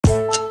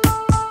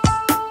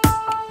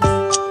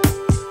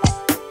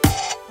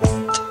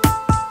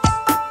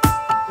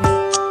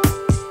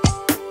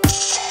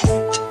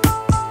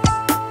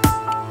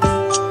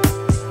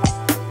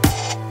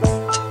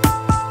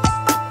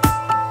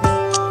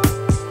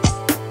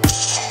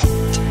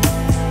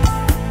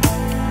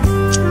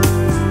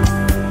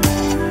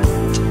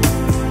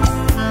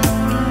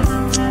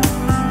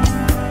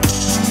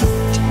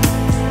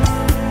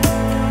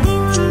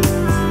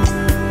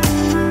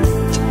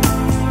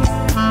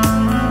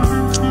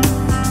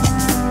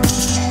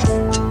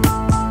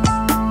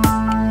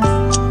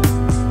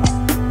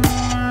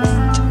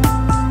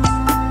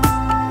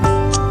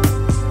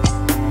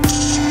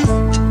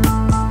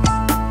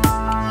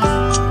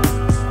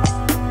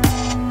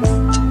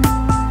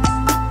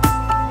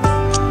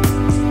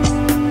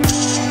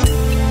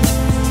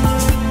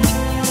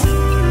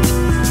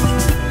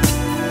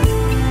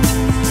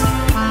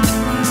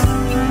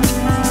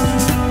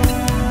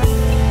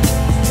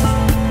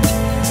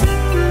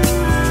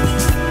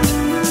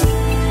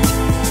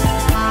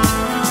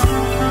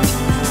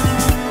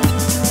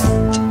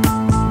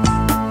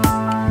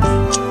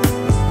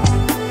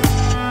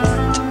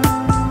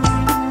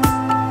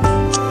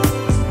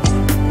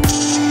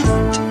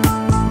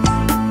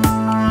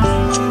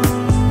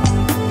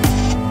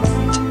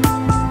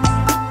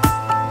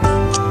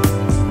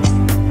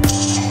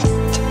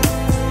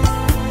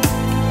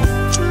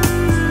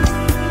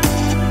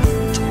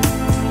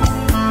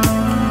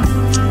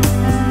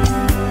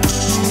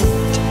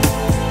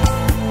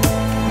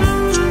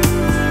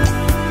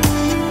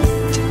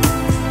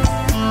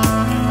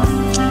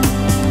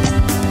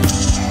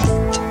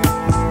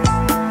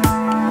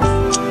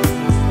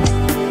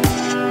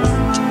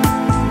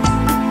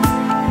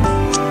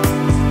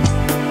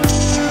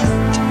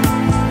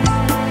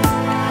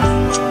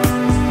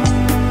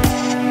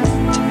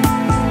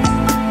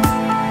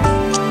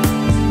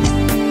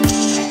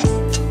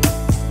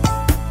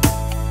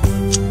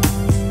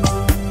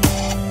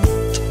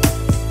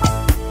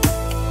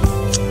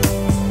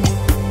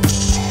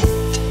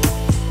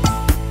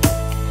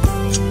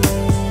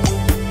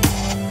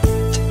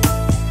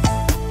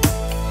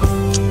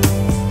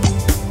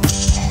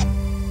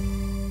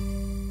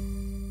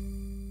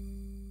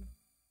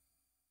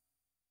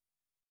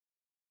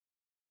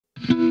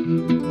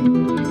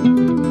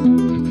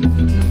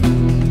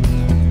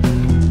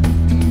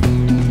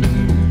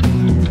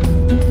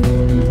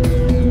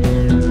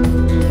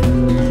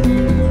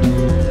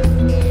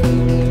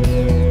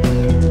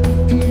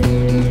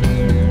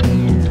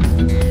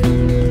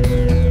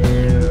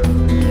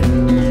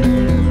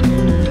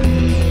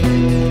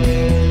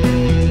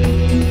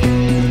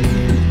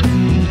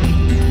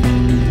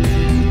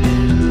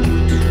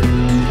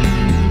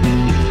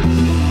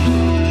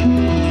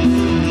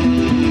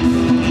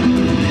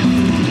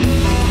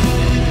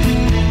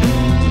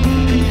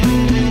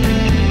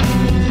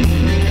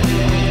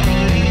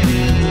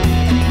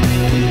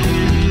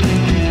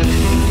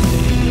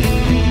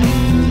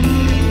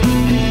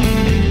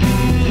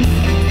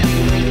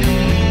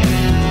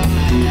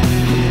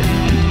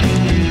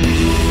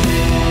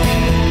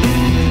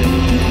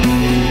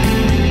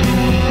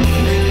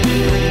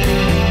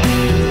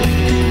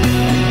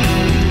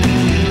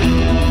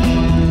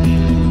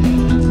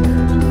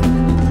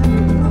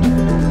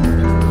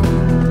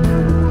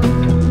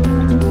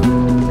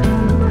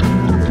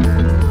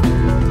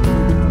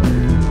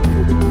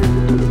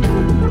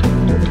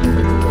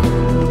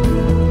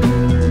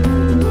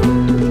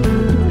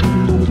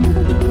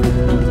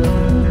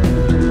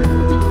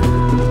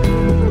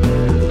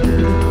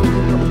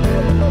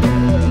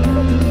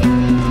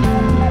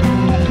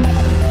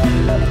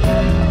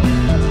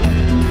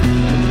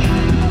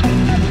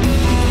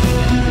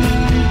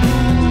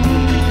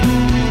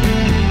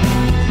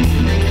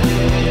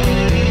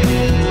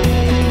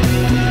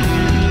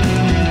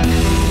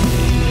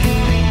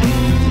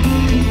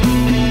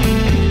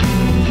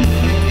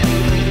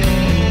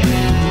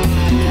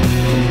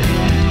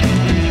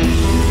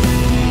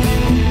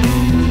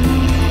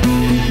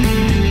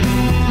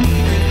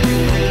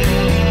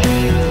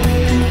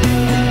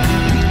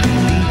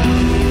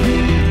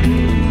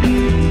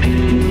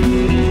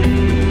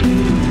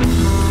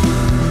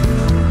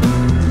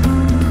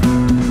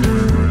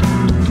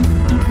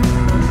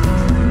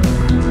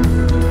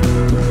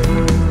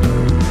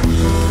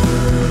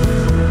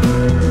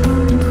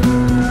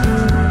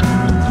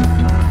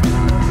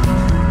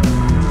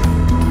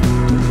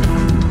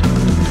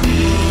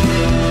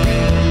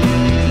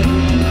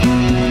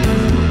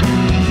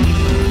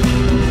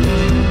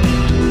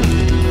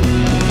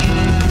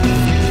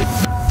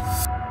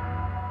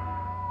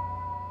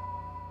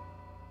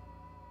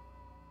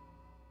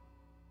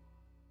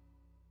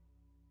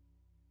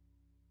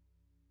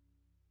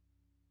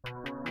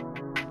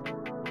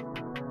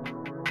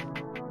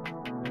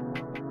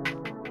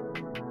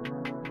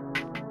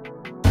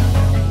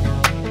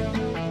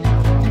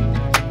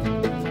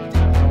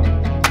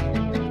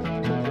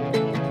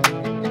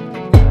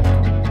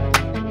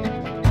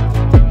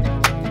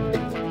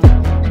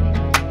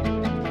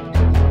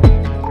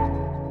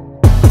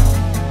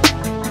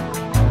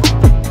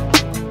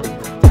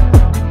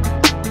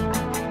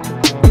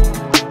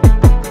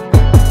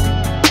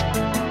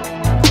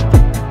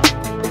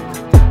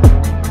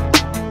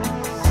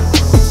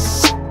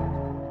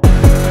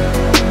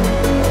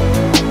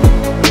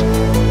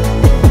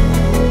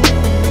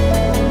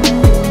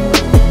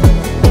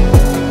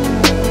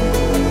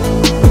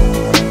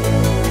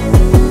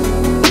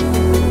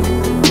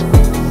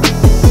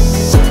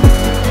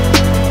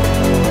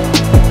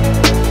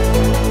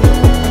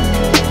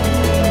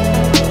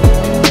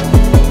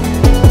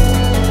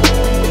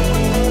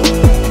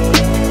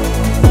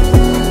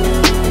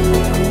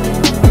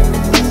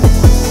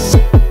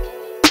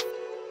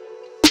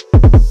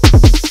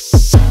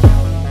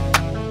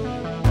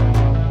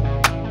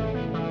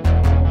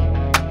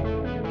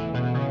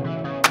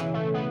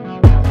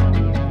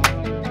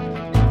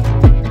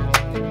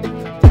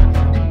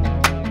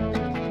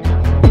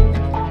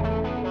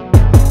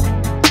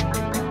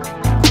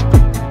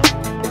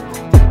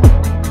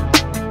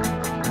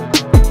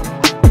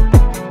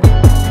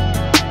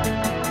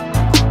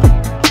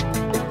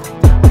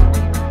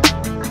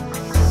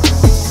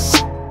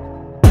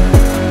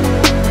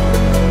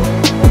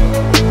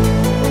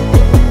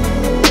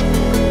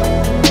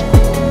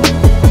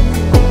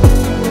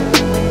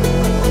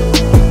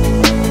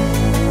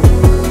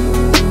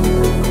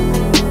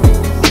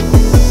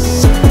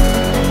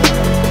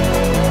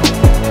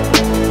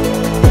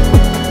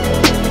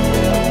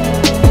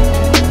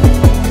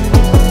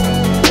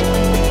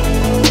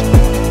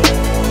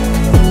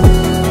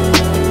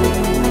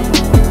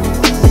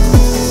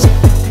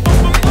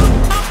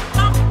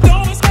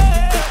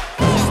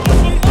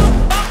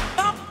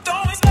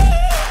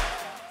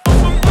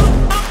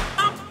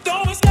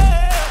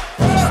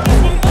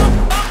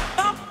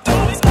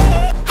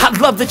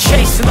love the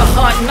chase and the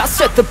hunt, and I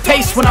set the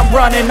pace when I'm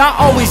running. I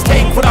always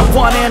take what I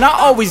want and I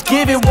always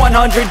give it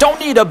 100. Don't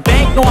need a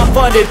bank, no I'm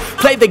funded.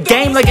 Play the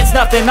game like it's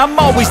nothing. I'm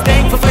always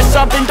thankful for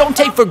something. Don't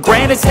take for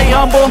granted, stay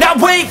humble. Now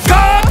wake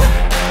up!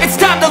 It's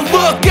time to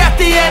look at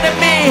the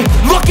enemy.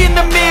 Look in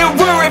the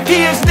mirror if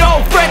he is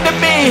no friend to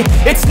me.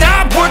 It's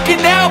not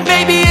working out,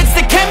 maybe it's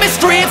the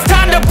chemistry. It's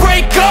time to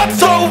break up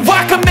so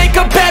I can make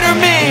a better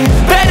me.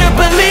 Better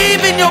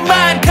believe in your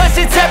mind, cause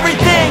it's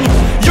everything.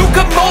 You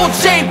can mold,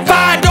 shape,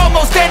 find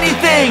almost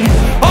anything.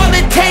 All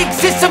it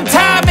takes is some time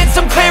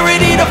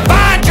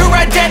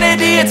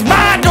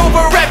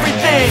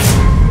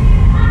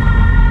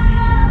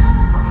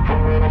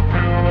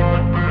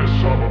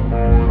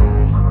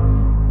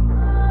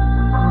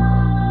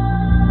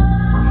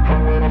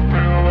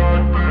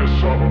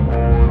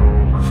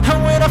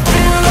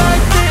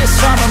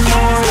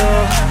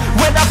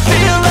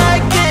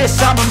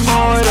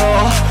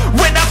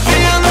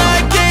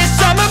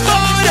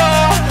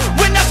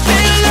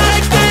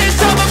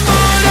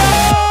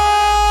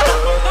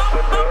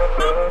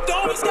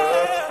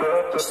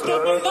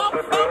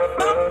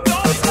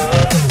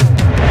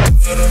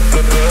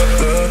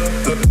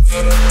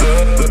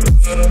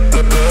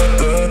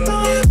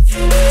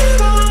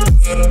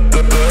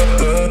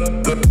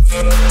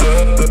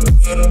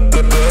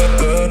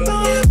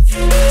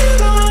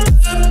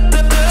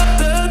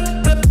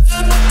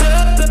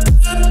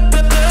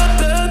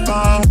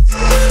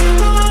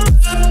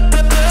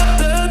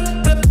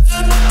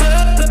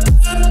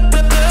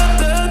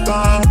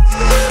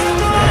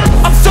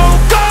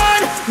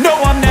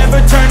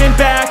Turning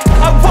back,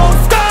 I won't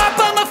stop,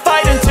 I'ma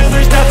fight until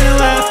there's nothing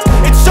left.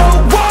 It's so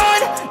on,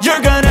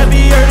 you're gonna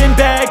be hurting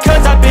bad,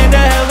 cause I've been to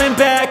hell and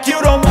back.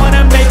 You don't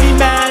wanna make me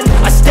mad,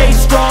 I stay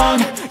strong,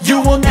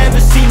 you will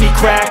never see me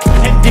crack.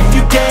 And if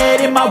you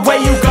get in my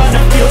way, you're gonna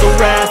feel the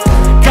wrath.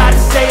 Gotta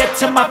say it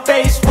to my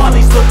face while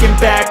he's looking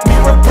back.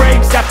 Mirror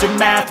breaks after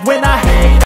math, when I hate